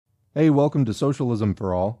Hey, welcome to Socialism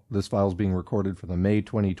for All. This file is being recorded for the May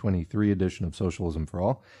 2023 edition of Socialism for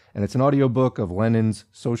All, and it's an audiobook of Lenin's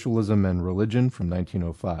Socialism and Religion from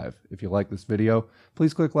 1905. If you like this video,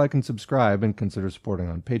 please click like and subscribe and consider supporting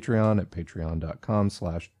on Patreon at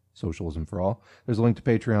patreon.com/socialismforall. There's a link to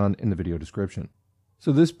Patreon in the video description.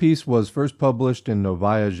 So this piece was first published in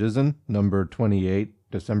Novaya Zhizn, number 28,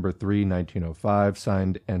 December 3, 1905,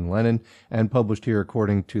 signed N. Lenin, and published here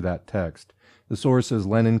according to that text. The source is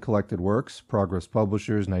Lenin Collected Works, Progress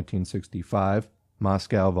Publishers, 1965,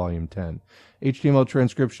 Moscow, Volume 10. HTML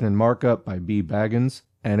transcription and markup by B. Baggins,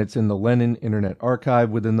 and it's in the Lenin Internet Archive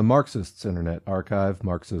within the Marxists Internet Archive,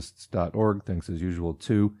 marxists.org. Thanks as usual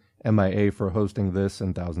to MIA for hosting this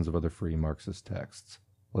and thousands of other free Marxist texts.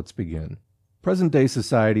 Let's begin. Present-day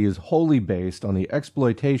society is wholly based on the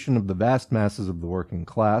exploitation of the vast masses of the working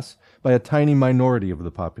class by a tiny minority of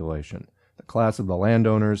the population, the class of the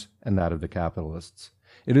landowners and that of the capitalists.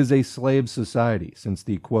 It is a slave society, since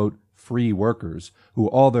the, quote, free workers, who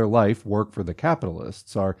all their life work for the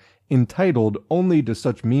capitalists, are entitled only to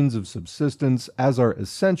such means of subsistence as are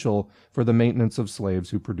essential for the maintenance of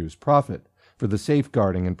slaves who produce profit, for the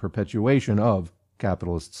safeguarding and perpetuation of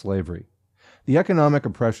capitalist slavery. The economic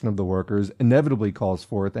oppression of the workers inevitably calls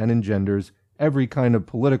forth and engenders every kind of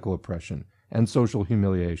political oppression and social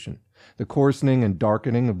humiliation, the coarsening and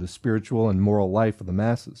darkening of the spiritual and moral life of the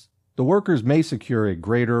masses. The workers may secure a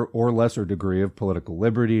greater or lesser degree of political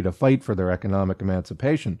liberty to fight for their economic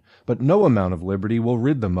emancipation, but no amount of liberty will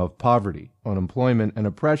rid them of poverty, unemployment, and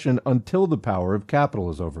oppression until the power of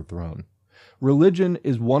capital is overthrown. Religion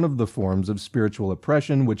is one of the forms of spiritual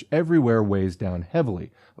oppression which everywhere weighs down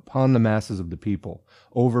heavily upon the masses of the people,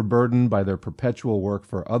 overburdened by their perpetual work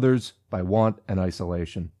for others, by want and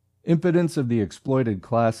isolation. Impotence of the exploited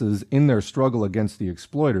classes in their struggle against the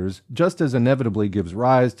exploiters just as inevitably gives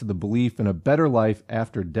rise to the belief in a better life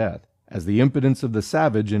after death, as the impotence of the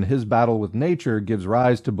savage in his battle with nature gives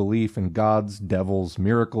rise to belief in gods, devils,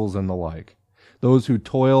 miracles, and the like. Those who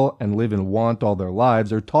toil and live in want all their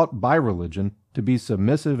lives are taught by religion to be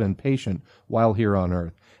submissive and patient while here on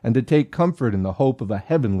earth, and to take comfort in the hope of a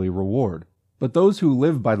heavenly reward. But those who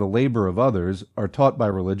live by the labor of others are taught by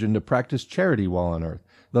religion to practice charity while on earth,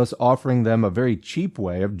 thus offering them a very cheap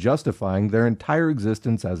way of justifying their entire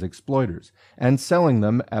existence as exploiters, and selling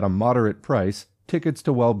them at a moderate price tickets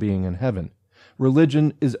to well-being in heaven.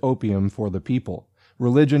 Religion is opium for the people.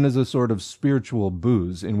 Religion is a sort of spiritual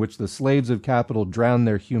booze in which the slaves of capital drown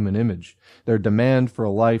their human image, their demand for a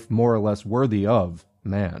life more or less worthy of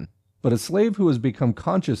man. But a slave who has become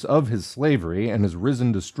conscious of his slavery and has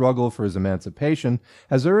risen to struggle for his emancipation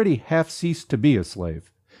has already half ceased to be a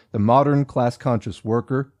slave. The modern class-conscious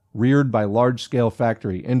worker, reared by large-scale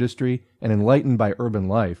factory industry and enlightened by urban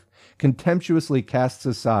life, contemptuously casts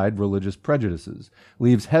aside religious prejudices,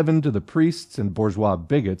 leaves heaven to the priests and bourgeois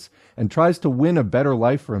bigots, and tries to win a better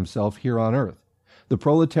life for himself here on earth. The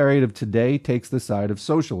proletariat of today takes the side of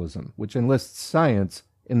socialism, which enlists science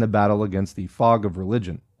in the battle against the fog of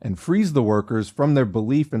religion, and frees the workers from their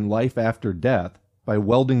belief in life after death by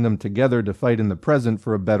welding them together to fight in the present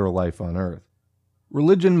for a better life on earth.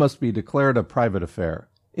 Religion must be declared a private affair.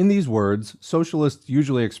 In these words, socialists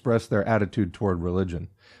usually express their attitude toward religion,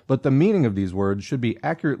 but the meaning of these words should be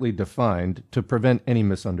accurately defined to prevent any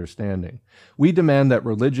misunderstanding. We demand that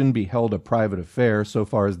religion be held a private affair so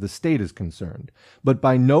far as the state is concerned, but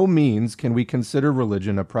by no means can we consider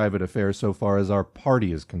religion a private affair so far as our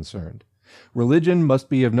party is concerned. Religion must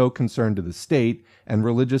be of no concern to the state, and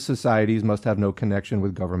religious societies must have no connection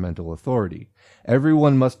with governmental authority.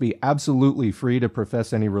 Everyone must be absolutely free to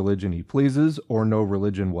profess any religion he pleases, or no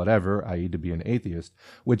religion whatever, i.e. to be an atheist,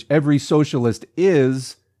 which every socialist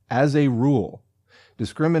is, as a rule.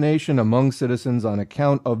 Discrimination among citizens on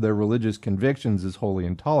account of their religious convictions is wholly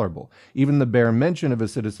intolerable. Even the bare mention of a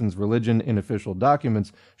citizen's religion in official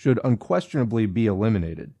documents should unquestionably be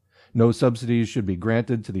eliminated. No subsidies should be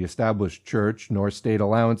granted to the established church, nor state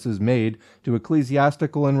allowances made to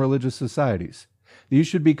ecclesiastical and religious societies. These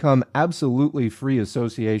should become absolutely free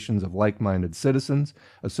associations of like-minded citizens,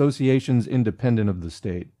 associations independent of the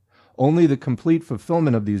state. Only the complete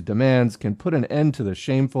fulfillment of these demands can put an end to the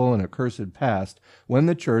shameful and accursed past when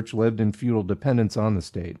the church lived in feudal dependence on the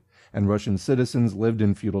state, and Russian citizens lived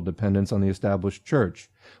in feudal dependence on the established church,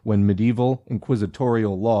 when medieval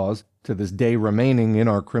inquisitorial laws, to this day remaining in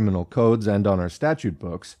our criminal codes and on our statute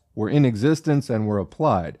books, were in existence and were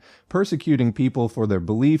applied, persecuting people for their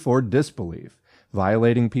belief or disbelief,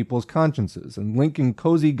 violating people's consciences, and linking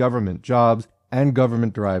cozy government jobs and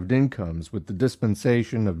government-derived incomes with the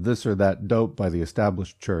dispensation of this or that dope by the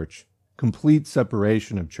established church. Complete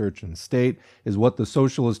separation of church and state is what the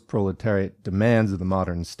socialist proletariat demands of the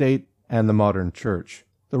modern state and the modern church.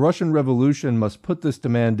 The Russian Revolution must put this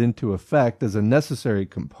demand into effect as a necessary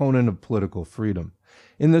component of political freedom.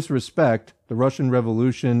 In this respect, the Russian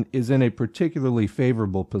Revolution is in a particularly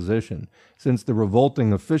favorable position, since the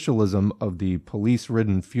revolting officialism of the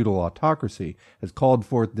police-ridden feudal autocracy has called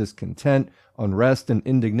forth discontent, unrest, and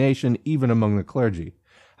indignation even among the clergy.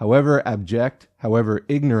 However abject, however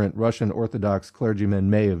ignorant Russian Orthodox clergymen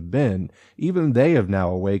may have been, even they have now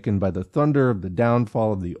awakened by the thunder of the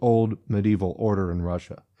downfall of the old medieval order in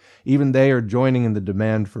Russia. Even they are joining in the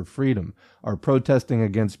demand for freedom, are protesting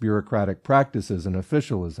against bureaucratic practices and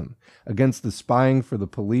officialism, against the spying for the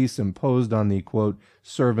police imposed on the, quote,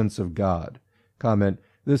 servants of God. Comment,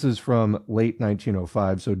 this is from late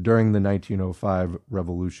 1905, so during the 1905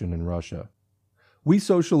 revolution in Russia. We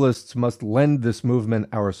socialists must lend this movement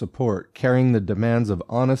our support, carrying the demands of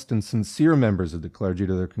honest and sincere members of the clergy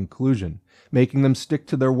to their conclusion, making them stick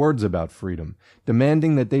to their words about freedom,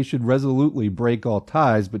 demanding that they should resolutely break all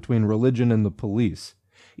ties between religion and the police.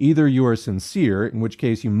 Either you are sincere, in which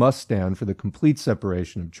case you must stand for the complete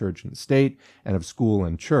separation of church and state, and of school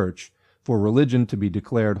and church, for religion to be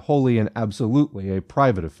declared wholly and absolutely a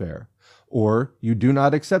private affair. Or you do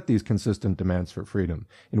not accept these consistent demands for freedom,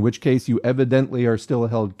 in which case you evidently are still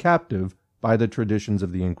held captive by the traditions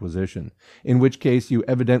of the Inquisition, in which case you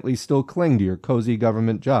evidently still cling to your cozy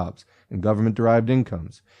government jobs and government-derived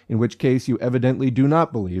incomes, in which case you evidently do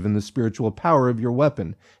not believe in the spiritual power of your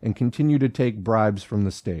weapon and continue to take bribes from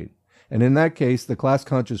the state. And in that case, the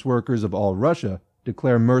class-conscious workers of all Russia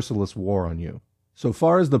declare merciless war on you. So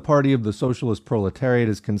far as the party of the socialist proletariat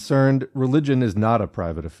is concerned, religion is not a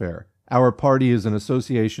private affair. Our party is an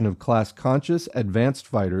association of class-conscious, advanced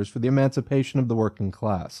fighters for the emancipation of the working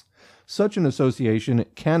class. Such an association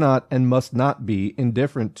cannot and must not be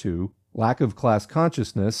indifferent to lack of class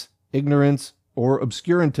consciousness, ignorance, or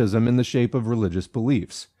obscurantism in the shape of religious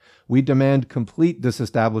beliefs. We demand complete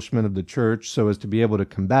disestablishment of the church so as to be able to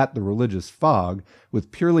combat the religious fog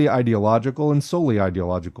with purely ideological and solely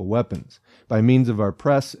ideological weapons, by means of our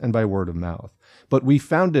press and by word of mouth. But we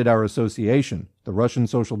founded our association, the Russian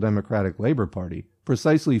Social Democratic Labor Party,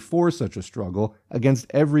 precisely for such a struggle against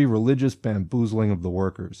every religious bamboozling of the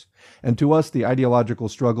workers. And to us, the ideological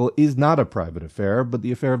struggle is not a private affair, but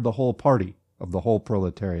the affair of the whole party, of the whole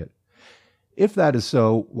proletariat. If that is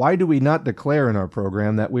so, why do we not declare in our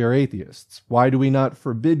program that we are atheists? Why do we not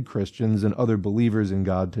forbid Christians and other believers in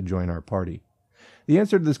God to join our party? The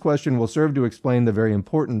answer to this question will serve to explain the very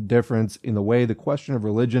important difference in the way the question of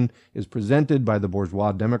religion is presented by the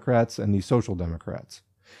bourgeois Democrats and the social democrats.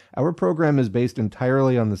 Our program is based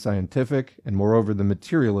entirely on the scientific and, moreover, the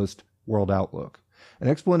materialist world outlook. An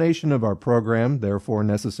explanation of our program, therefore,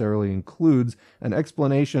 necessarily includes an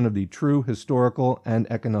explanation of the true historical and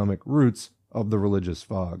economic roots of the religious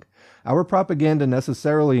fog. Our propaganda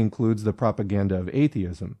necessarily includes the propaganda of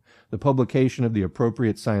atheism. The publication of the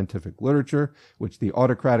appropriate scientific literature, which the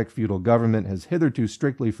autocratic feudal government has hitherto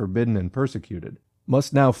strictly forbidden and persecuted,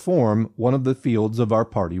 must now form one of the fields of our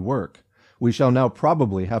party work. We shall now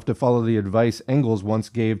probably have to follow the advice Engels once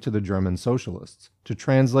gave to the German socialists, to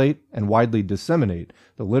translate and widely disseminate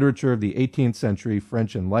the literature of the 18th century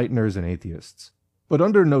French enlighteners and atheists. But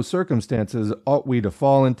under no circumstances ought we to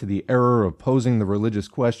fall into the error of posing the religious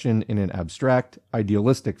question in an abstract,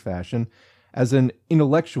 idealistic fashion, as an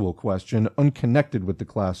intellectual question unconnected with the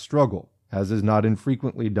class struggle, as is not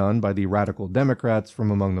infrequently done by the radical Democrats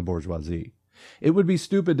from among the bourgeoisie. It would be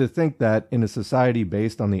stupid to think that, in a society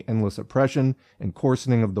based on the endless oppression and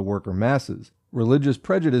coarsening of the worker masses, religious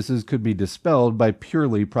prejudices could be dispelled by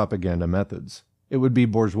purely propaganda methods. It would be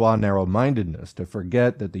bourgeois narrow-mindedness to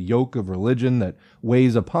forget that the yoke of religion that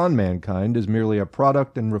weighs upon mankind is merely a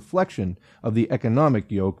product and reflection of the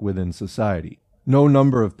economic yoke within society. No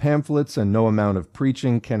number of pamphlets and no amount of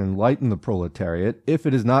preaching can enlighten the proletariat if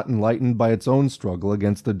it is not enlightened by its own struggle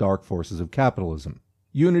against the dark forces of capitalism.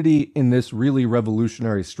 Unity in this really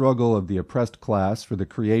revolutionary struggle of the oppressed class for the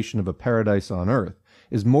creation of a paradise on earth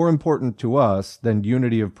is more important to us than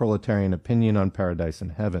unity of proletarian opinion on paradise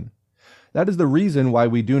and heaven. That is the reason why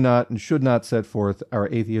we do not and should not set forth our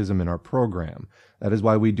atheism in our program. That is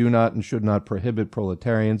why we do not and should not prohibit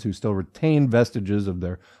proletarians who still retain vestiges of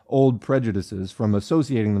their old prejudices from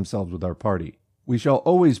associating themselves with our party. We shall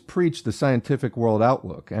always preach the scientific world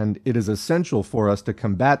outlook, and it is essential for us to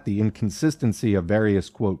combat the inconsistency of various,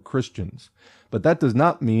 quote, Christians. But that does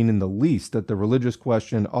not mean in the least that the religious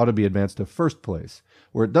question ought to be advanced to first place,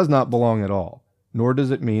 where it does not belong at all. nor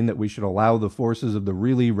does it mean that we should allow the forces of the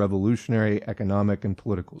really revolutionary economic and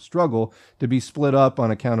political struggle to be split up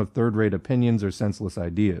on account of third-rate opinions or senseless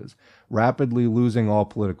ideas, rapidly losing all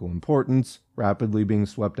political importance, rapidly being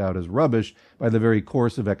swept out as rubbish by the very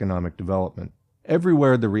course of economic development.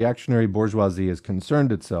 Everywhere the reactionary bourgeoisie has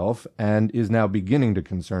concerned itself, and is now beginning to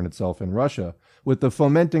concern itself in Russia, with the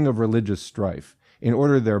fomenting of religious strife, in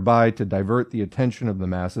order thereby to divert the attention of the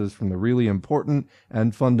masses from the really important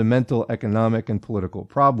and fundamental economic and political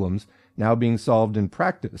problems now being solved in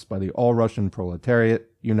practice by the all-Russian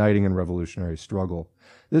proletariat uniting in revolutionary struggle.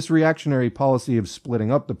 This reactionary policy of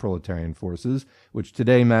splitting up the proletarian forces, which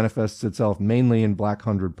today manifests itself mainly in Black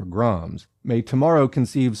Hundred pogroms, may tomorrow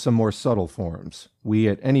conceive some more subtle forms. We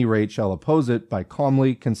at any rate shall oppose it by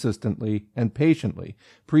calmly, consistently, and patiently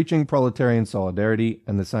preaching proletarian solidarity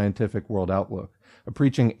and the scientific world outlook, a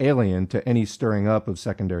preaching alien to any stirring up of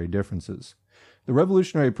secondary differences. The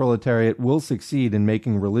revolutionary proletariat will succeed in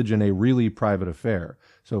making religion a really private affair,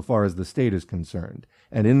 so far as the state is concerned,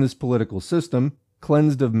 and in this political system,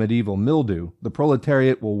 cleansed of medieval mildew, the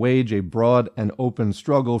proletariat will wage a broad and open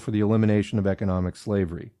struggle for the elimination of economic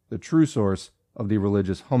slavery, the true source of the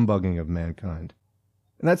religious humbugging of mankind.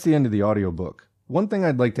 And that's the end of the audiobook. One thing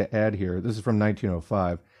I'd like to add here, this is from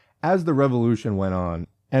 1905, as the revolution went on,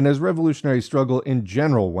 and as revolutionary struggle in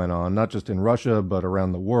general went on, not just in Russia but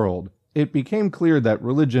around the world, it became clear that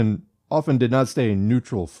religion often did not stay a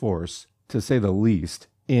neutral force, to say the least,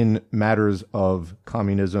 in matters of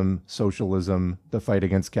communism, socialism, the fight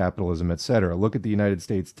against capitalism, etc. Look at the United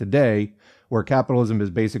States today, where capitalism is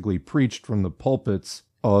basically preached from the pulpits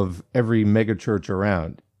of every megachurch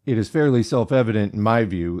around. It is fairly self-evident, in my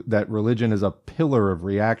view, that religion is a pillar of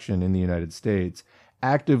reaction in the United States,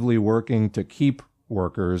 actively working to keep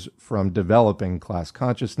workers from developing class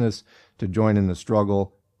consciousness, to join in the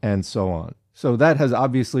struggle, and so on. So that has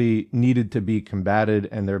obviously needed to be combated,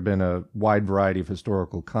 and there have been a wide variety of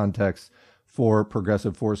historical contexts for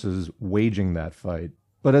progressive forces waging that fight.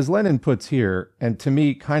 But as Lenin puts here, and to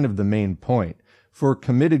me kind of the main point, for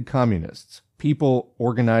committed communists, people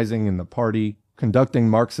organizing in the party, conducting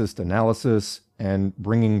Marxist analysis, and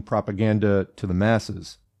bringing propaganda to the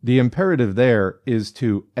masses, the imperative there is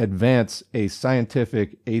to advance a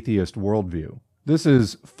scientific atheist worldview. This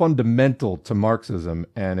is fundamental to Marxism,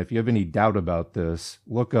 and if you have any doubt about this,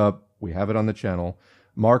 look up, we have it on the channel,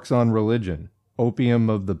 Marx on Religion, Opium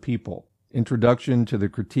of the People, Introduction to the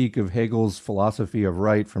Critique of Hegel's Philosophy of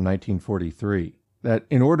Right from 1943. That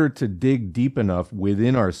in order to dig deep enough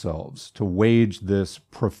within ourselves to wage this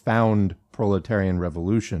profound proletarian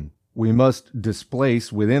revolution, we must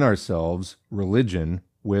displace within ourselves religion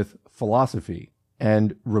with philosophy,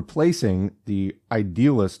 and replacing the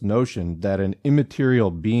idealist notion that an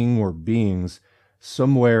immaterial being or beings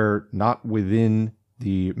somewhere not within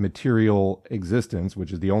the material existence,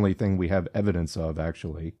 which is the only thing we have evidence of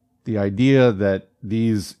actually, the idea that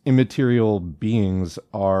these immaterial beings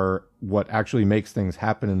are what actually makes things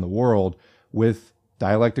happen in the world, with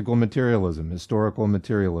dialectical materialism, historical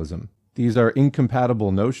materialism. These are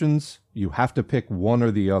incompatible notions. You have to pick one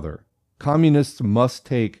or the other. Communists must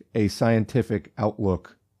take a scientific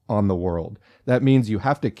outlook on the world. That means you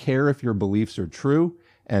have to care if your beliefs are true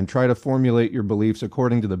and try to formulate your beliefs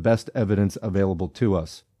according to the best evidence available to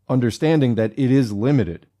us, understanding that it is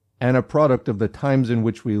limited and a product of the times in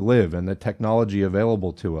which we live and the technology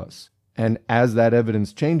available to us. And as that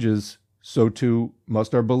evidence changes, so too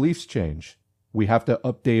must our beliefs change. We have to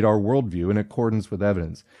update our worldview in accordance with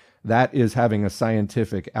evidence. That is having a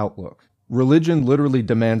scientific outlook. Religion literally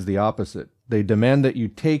demands the opposite. They demand that you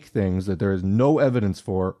take things that there is no evidence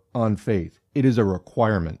for on faith. It is a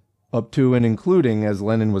requirement. Up to and including, as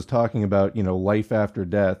Lenin was talking about, life after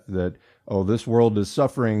death, that, oh, this world is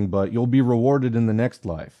suffering, but you'll be rewarded in the next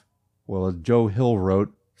life. Well, as Joe Hill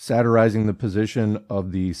wrote, satirizing the position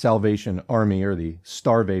of the Salvation Army, or the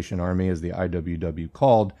Starvation Army, as the IWW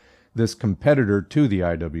called, this competitor to the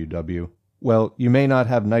IWW, well, you may not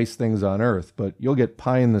have nice things on earth, but you'll get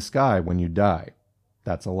pie in the sky when you die.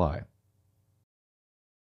 That's a lie.